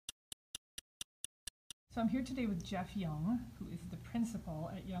So I'm here today with Jeff Young, who is the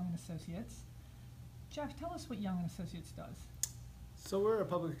principal at Young Associates. Jeff, tell us what Young Associates does. So we're a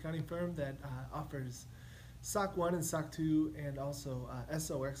public accounting firm that offers SOC 1 and SOC 2 and also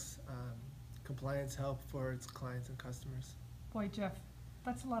SOX compliance help for its clients and customers. Boy, Jeff,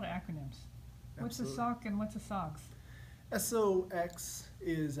 that's a lot of acronyms. What's a Absolutely. SOC and what's a SOX? SOX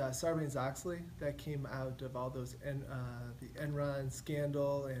is Sarbanes-Oxley. That came out of all those the Enron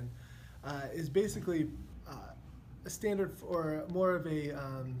scandal and is basically a standard for more of a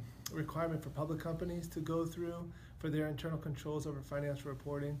requirement for public companies to go through for their internal controls over financial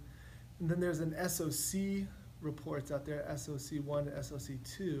reporting. And then there's an SOC reports out there, SOC 1 and SOC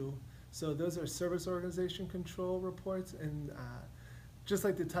 2. So those are service organization control reports, and just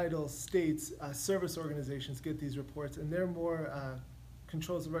like the title states, service organizations get these reports, and they're more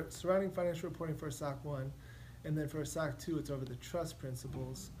controls surrounding financial reporting for SOC 1, and then for SOC 2 it's over the trust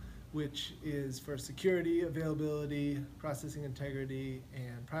principles, which is for security, availability, processing integrity,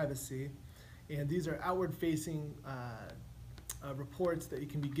 and privacy. And these are outward-facing reports that you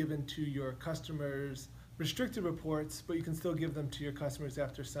can be given to your customers, restricted reports, but you can still give them to your customers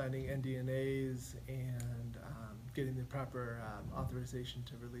after signing NDAs and getting the proper authorization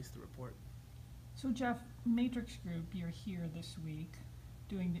to release the report. So Jeff, Matrix Group, you're here this week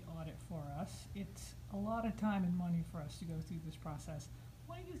doing the audit for us. It's a lot of time and money for us to go through this process.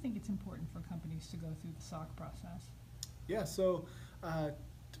 Why do you think it's important for companies to go through the SOC process? Yeah, so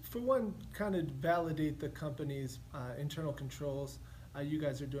for one, kind of validate the company's internal controls. You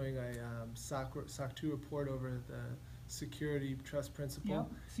guys are doing a SOC 2 report over the security trust principle. Yep,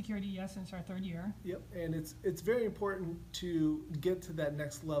 security, yes, it's our third year. Yep, and it's very important to get to that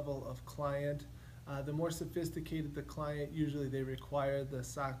next level of client. The more sophisticated the client, usually they require the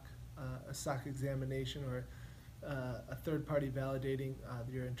a SOC examination or a third party validating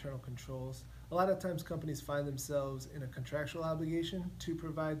your internal controls. A lot of times companies find themselves in a contractual obligation to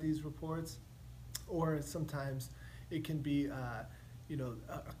provide these reports, or sometimes it can be a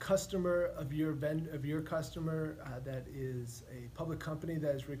customer of your customer that is a public company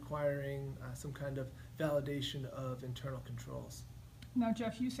that is requiring some kind of validation of internal controls. Now,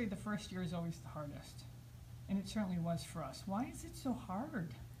 Jeff, you say the first year is always the hardest, and it certainly was for us. Why is it so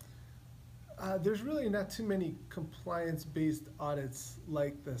hard? There's really not too many compliance-based audits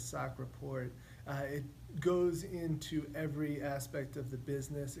like the SOC report. It goes into every aspect of the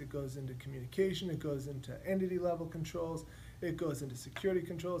business. It goes into communication. It goes into entity-level controls. It goes into security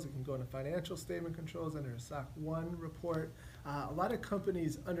controls. It can go into financial statement controls under a SOC 1 report. A lot of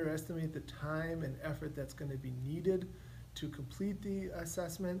companies underestimate the time and effort that's going to be needed to complete the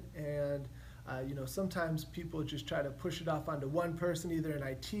assessment, and sometimes people just try to push it off onto one person, either in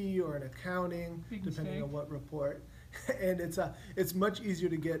IT or in accounting, depending on what report. And it's much easier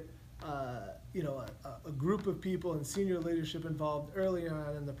to get a group of people and senior leadership involved earlier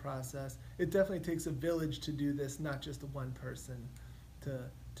on in the process. It definitely takes a village to do this, not just one person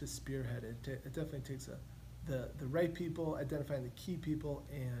to spearhead it. It definitely takes the right people, identifying the key people,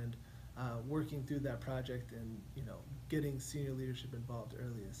 and working through that project, and getting senior leadership involved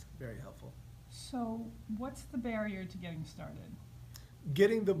early is very helpful. So what's the barrier to getting started?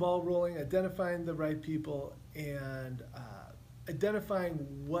 Getting the ball rolling, identifying the right people, and identifying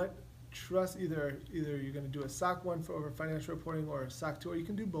what trust, either you're going to do a SOC 1 for over financial reporting or a SOC 2, or you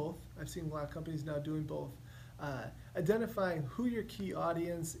can do both. I've seen a lot of companies now doing both. Identifying who your key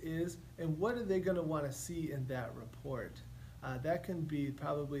audience is and what are they going to want to see in that report. That can be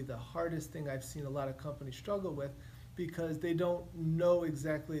probably the hardest thing I've seen a lot of companies struggle with, because they don't know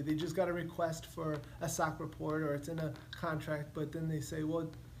exactly. They just got a request for a SOC report, or it's in a contract, but then they say,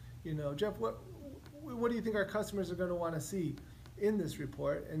 well, Jeff, what do you think our customers are going to want to see in this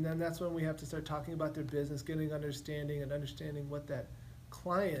report? And then that's when we have to start talking about their business, getting understanding what that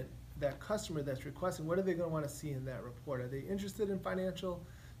client, that customer that's requesting, what are they going to want to see in that report? Are they interested in financial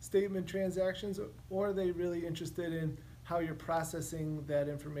statement transactions, or are they really interested in how you're processing that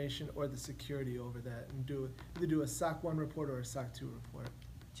information or the security over that, and either do a SOC 1 report or a SOC 2 report?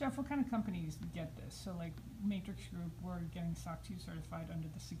 Jeff, what kind of companies get this? So like Matrix Group, we're getting SOC 2 certified under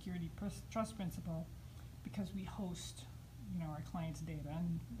the security trust principle because we host our clients' data,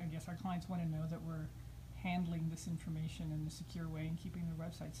 and I guess our clients want to know that we're handling this information in a secure way and keeping their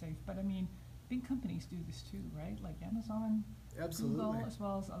website safe. But I mean, big companies do this too, right? Like Amazon, Absolutely. Google, as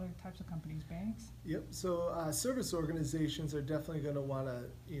well as other types of companies, banks. Yep. So service organizations are definitely going to want to,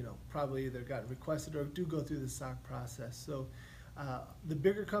 probably either got requested or do go through the SOC process. So the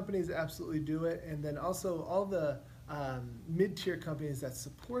bigger companies absolutely do it, and then also all the mid-tier companies that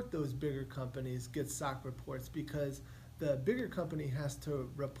support those bigger companies get SOC reports, because the bigger company has to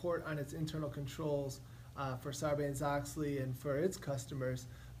report on its internal controls for Sarbanes-Oxley and for its customers,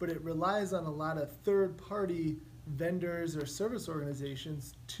 but it relies on a lot of third-party vendors or service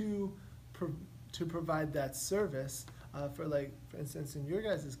organizations to provide that service. For instance, in your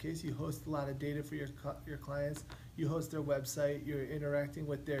guys' case, you host a lot of data for your clients. You host their website. You're interacting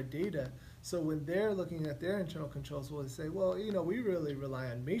with their data. So when they're looking at their internal controls, we'll say, well, we really rely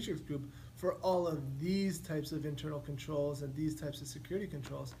on Matrix Group for all of these types of internal controls and these types of security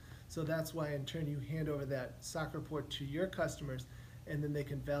controls. So that's why, in turn, you hand over that SOC report to your customers, and then they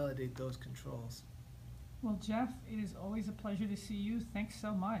can validate those controls. Well, Jeff, it is always a pleasure to see you. Thanks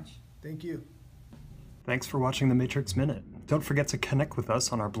so much. Thank you. Thanks for watching the Matrix Minute. Don't forget to connect with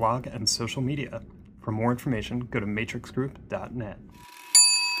us on our blog and social media. For more information, go to matrixgroup.net.